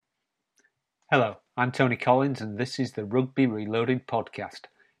Hello, I'm Tony Collins and this is the Rugby Reloaded podcast.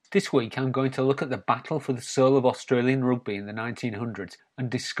 This week I'm going to look at the battle for the soul of Australian rugby in the 1900s and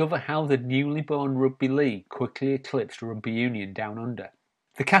discover how the newly born rugby league quickly eclipsed rugby union down under.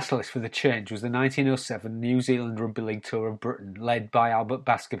 The catalyst for the change was the 1907 New Zealand Rugby League Tour of Britain led by Albert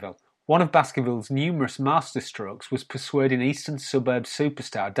Baskerville. One of Baskerville's numerous masterstrokes was persuading Eastern Suburbs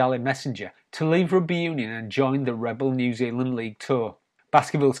superstar Dally Messenger to leave rugby union and join the rebel New Zealand League Tour.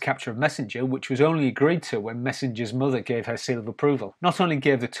 Baskerville's capture of Messenger, which was only agreed to when Messenger's mother gave her seal of approval, not only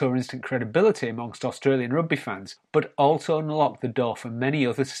gave the tour instant credibility amongst Australian rugby fans, but also unlocked the door for many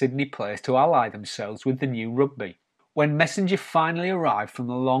other Sydney players to ally themselves with the new rugby. When Messenger finally arrived from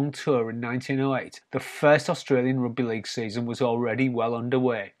the long tour in 1908, the first Australian Rugby League season was already well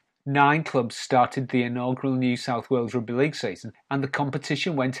underway. 9 clubs started the inaugural New South Wales Rugby League season, and the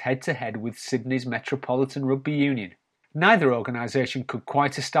competition went head-to-head with Sydney's Metropolitan Rugby Union. Neither organisation could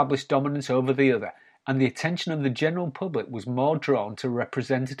quite establish dominance over the other, and the attention of the general public was more drawn to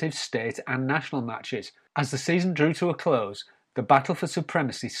representative state and national matches. As the season drew to a close, the battle for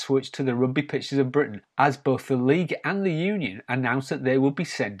supremacy switched to the rugby pitches of Britain, as both the League and the Union announced that they would be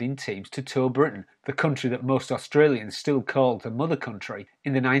sending teams to tour Britain, the country that most Australians still called the mother country,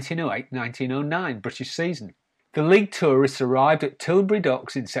 in the 1908-1909 British season. The League tourists arrived at Tilbury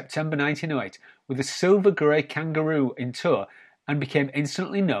Docks in September 1908 with a silver-grey kangaroo in tow and became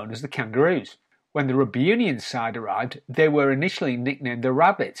instantly known as the Kangaroos. When the Rugby Union side arrived, they were initially nicknamed the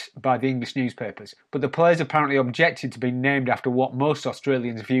Rabbits by the English newspapers, but the players apparently objected to being named after what most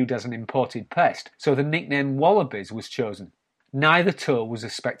Australians viewed as an imported pest, so the nickname Wallabies was chosen. Neither tour was a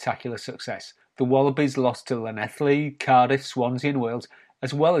spectacular success. The Wallabies lost to Llanelli, Cardiff, Swansea and Wales,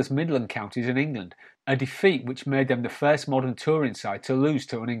 as well as Midland counties in England, a defeat which made them the first modern touring side to lose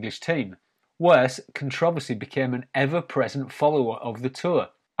to an English team. Worse, controversy became an ever-present follower of the tour.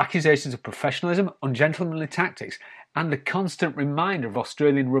 Accusations of professionalism, ungentlemanly tactics, and the constant reminder of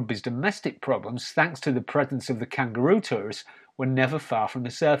Australian rugby's domestic problems thanks to the presence of the kangaroo tourists were never far from the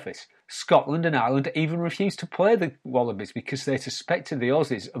surface. Scotland and Ireland even refused to play the Wallabies because they suspected the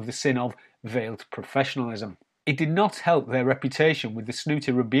Aussies of the sin of veiled professionalism. It did not help their reputation with the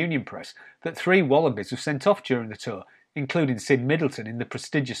snooty rugby union press that 3 Wallabies were sent off during the tour, including Sid Middleton in the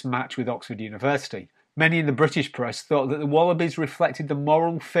prestigious match with Oxford University. Many in the British press thought that the Wallabies reflected the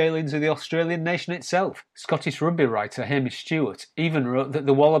moral failings of the Australian nation itself. Scottish rugby writer Hamish Stewart even wrote that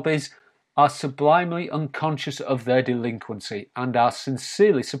the Wallabies are sublimely unconscious of their delinquency and are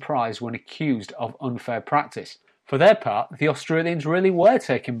sincerely surprised when accused of unfair practice. For their part, the Australians really were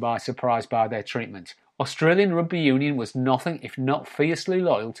taken by surprise by their treatment. Australian Rugby Union was nothing if not fiercely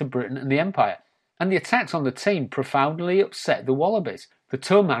loyal to Britain and the Empire, and the attacks on the team profoundly upset the Wallabies. The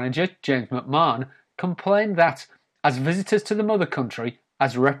tour manager, James McMahon, complained that, as visitors to the mother country,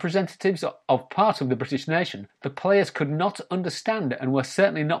 as representatives of part of the British nation, the players could not understand and were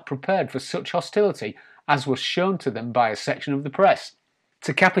certainly not prepared for such hostility as was shown to them by a section of the press.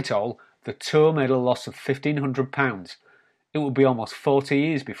 To cap it all, the tour made a loss of £1,500. It would be almost 40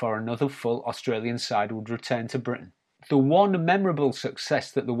 years before another full Australian side would return to Britain. The one memorable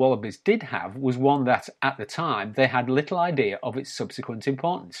success that the Wallabies did have was one that, at the time, they had little idea of its subsequent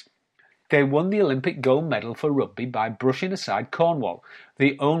importance. They won the Olympic gold medal for rugby by brushing aside Cornwall,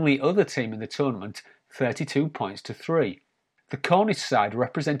 the only other team in the tournament, 32 points to 3. The Cornish side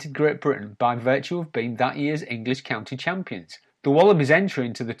represented Great Britain by virtue of being that year's English county champions. The Wallabies' entry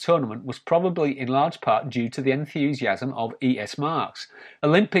into the tournament was probably in large part due to the enthusiasm of E.S. Marks,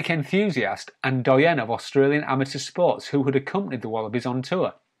 Olympic enthusiast and doyen of Australian amateur sports who had accompanied the Wallabies on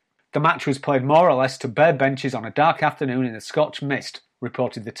tour. The match was played more or less to bare benches on a dark afternoon in a Scotch mist,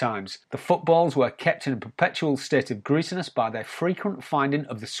 reported the Times. The footballs were kept in a perpetual state of greasiness by their frequent finding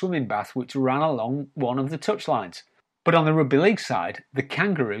of the swimming bath which ran along one of the touchlines. But on the Rugby League side, the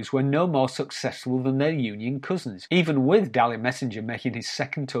Kangaroos were no more successful than their Union cousins, even with Dally Messenger making his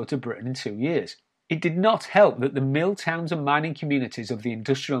second tour to Britain in 2 years. It did not help that the mill towns and mining communities of the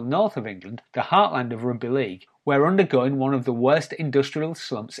industrial north of England, the heartland of Rugby League, were undergoing one of the worst industrial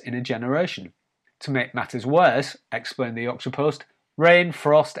slumps in a generation. To make matters worse, explained the Yorkshire Post, rain,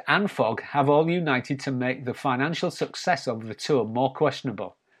 frost and fog have all united to make the financial success of the tour more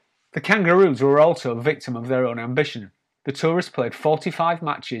questionable. The Kangaroos were also a victim of their own ambition. The tourists played 45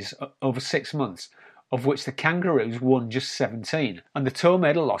 matches over 6 months, of which the Kangaroos won just 17, and the tour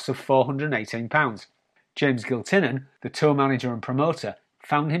made a loss of £418. James Giltinan, the tour manager and promoter,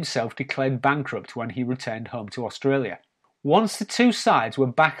 found himself declared bankrupt when he returned home to Australia. Once the two sides were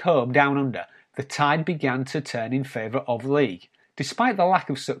back home down under, the tide began to turn in favour of League. Despite the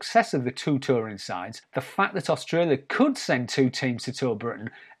lack of success of the two touring sides, the fact that Australia could send two teams to tour Britain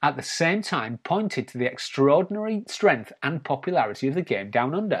at the same time pointed to the extraordinary strength and popularity of the game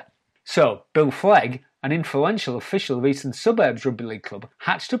down under. So, Bill Flegg, an influential official of Eastern Suburbs Rugby League Club,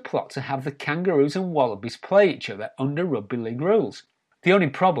 hatched a plot to have the Kangaroos and Wallabies play each other under Rugby League rules. The only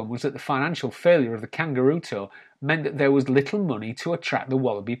problem was that the financial failure of the Kangaroo Tour meant that there was little money to attract the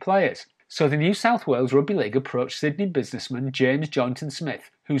Wallaby players. So the New South Wales Rugby League approached Sydney businessman James Joynton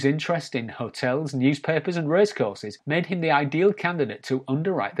Smith, whose interest in hotels, newspapers and racecourses made him the ideal candidate to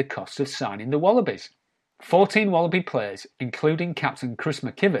underwrite the cost of signing the Wallabies. 14 Wallaby players, including captain Chris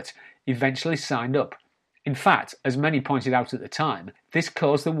McKivitt, eventually signed up. In fact, as many pointed out at the time, this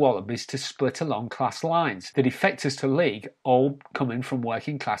caused the Wallabies to split along class lines, the defectors to league all coming from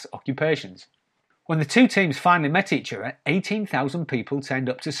working class occupations. When the two teams finally met each other, 18,000 people turned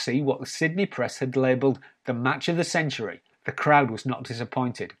up to see what the Sydney press had labelled the match of the century. The crowd was not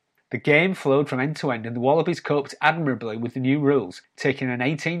disappointed. The game flowed from end to end and the Wallabies coped admirably with the new rules, taking an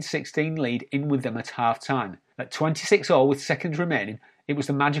 18-16 lead in with them at half-time. At 26-all with seconds remaining, it was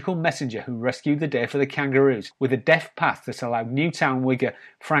the magical messenger who rescued the day for the Kangaroos, with a deft pass that allowed Newtown wigger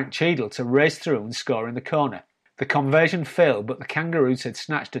Frank Cheadle to race through and score in the corner. The conversion failed, but the Kangaroos had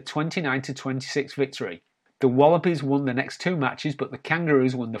snatched a 29-26 victory. The Wallabies won the next two matches, but the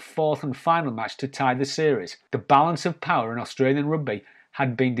Kangaroos won the fourth and final match to tie the series. The balance of power in Australian rugby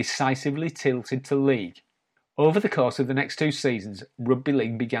had been decisively tilted to league. Over the course of the next two seasons, Rugby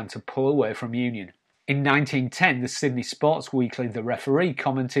League began to pull away from Union. In 1910, the Sydney Sports Weekly The Referee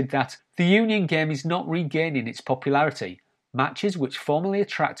commented that the Union game is not regaining its popularity. Matches which formerly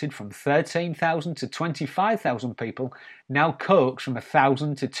attracted from 13,000 to 25,000 people now coax from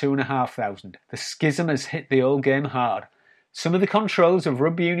 1,000 to 2,500. The schism has hit the old game hard. Some of the controllers of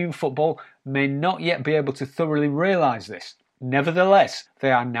rugby union football may not yet be able to thoroughly realise this. Nevertheless,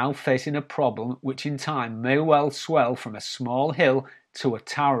 they are now facing a problem which in time may well swell from a small hill to a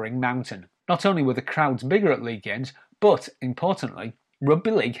towering mountain. Not only were the crowds bigger at league games, but, importantly,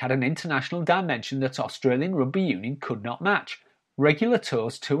 Rugby League had an international dimension that Australian Rugby Union could not match. Regular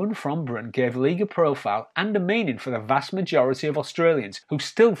tours to and from Britain gave League a profile and a meaning for the vast majority of Australians who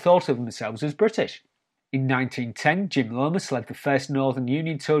still thought of themselves as British. In 1910, Jim Lomas led the first Northern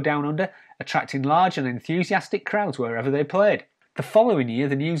Union tour down under, attracting large and enthusiastic crowds wherever they played. The following year,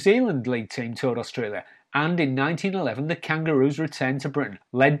 the New Zealand League team toured Australia, and in 1911 the Kangaroos returned to Britain,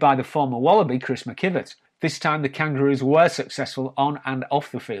 led by the former Wallaby Chris McKivitt. This time the Kangaroos were successful on and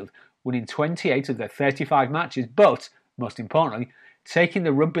off the field, winning 28 of their 35 matches, but, most importantly, taking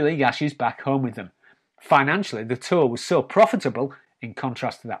the Rugby League Ashes back home with them. Financially, the tour was so profitable, in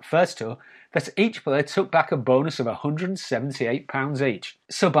contrast to that first tour, that each player took back a bonus of £178 each.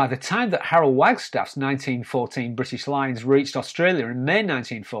 So by the time that Harold Wagstaff's 1914 British Lions reached Australia in May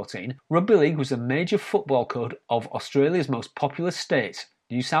 1914, Rugby League was a major football code of Australia's most populous states,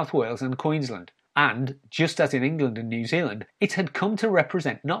 New South Wales and Queensland. And, just as in England and New Zealand, it had come to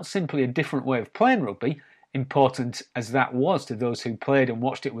represent not simply a different way of playing rugby, important as that was to those who played and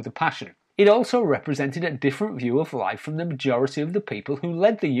watched it with a passion. It also represented a different view of life from the majority of the people who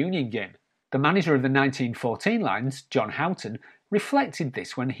led the Union game. The manager of the 1914 Lions, John Houghton, reflected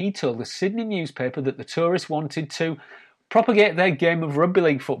this when he told the Sydney newspaper that the tourists wanted to propagate their game of rugby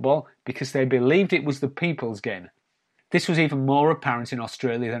league football because they believed it was the people's game. This was even more apparent in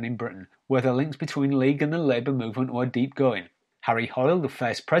Australia than in Britain, where the links between League and the Labour movement were deep going. Harry Hoyle, the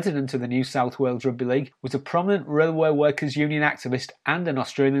first president of the New South Wales Rugby League, was a prominent Railway Workers' Union activist and an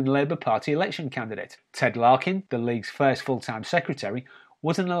Australian Labour Party election candidate. Ted Larkin, the League's first full-time secretary,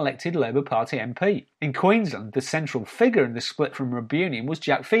 was an elected Labour Party MP. In Queensland, the central figure in the split from Rugby Union was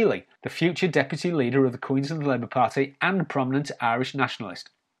Jack Feely, the future deputy leader of the Queensland Labour Party and prominent Irish nationalist.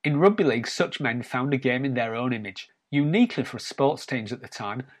 In Rugby League, such men found a game in their own image. Uniquely for sports teams at the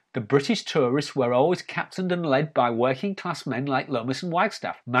time, the British tourists were always captained and led by working class men like Lomas and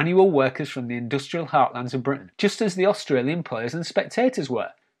Wagstaff, manual workers from the industrial heartlands of Britain, just as the Australian players and spectators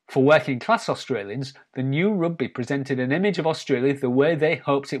were. For working class Australians, the new rugby presented an image of Australia the way they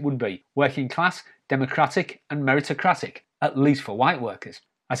hoped it would be: working class, democratic and meritocratic, at least for white workers.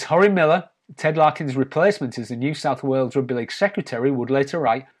 As Horry Miller, Ted Larkin's replacement as the New South Wales Rugby League secretary, would later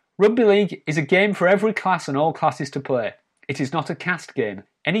write, "Rugby League is a game for every class and all classes to play. It is not a caste game.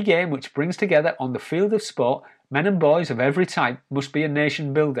 Any game which brings together on the field of sport men and boys of every type must be a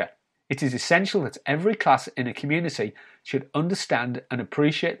nation builder. It is essential that every class in a community should understand and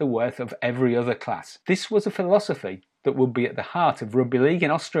appreciate the worth of every other class." This was a philosophy that would be at the heart of rugby league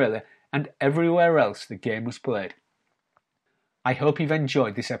in Australia and everywhere else the game was played. I hope you've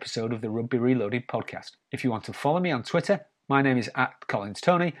enjoyed this episode of the Rugby Reloaded podcast. If you want to follow me on Twitter, My name is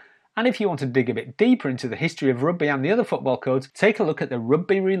 @CollinsTony, and if you want to dig a bit deeper into the history of rugby and the other football codes, take a look at the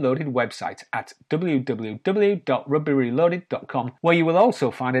Rugby Reloaded website at www.rugbyreloaded.com, where you will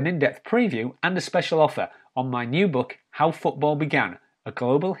also find an in-depth preview and a special offer on my new book, How Football Began, a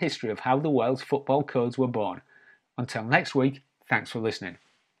global history of how the world's football codes were born. Until next week, thanks for listening.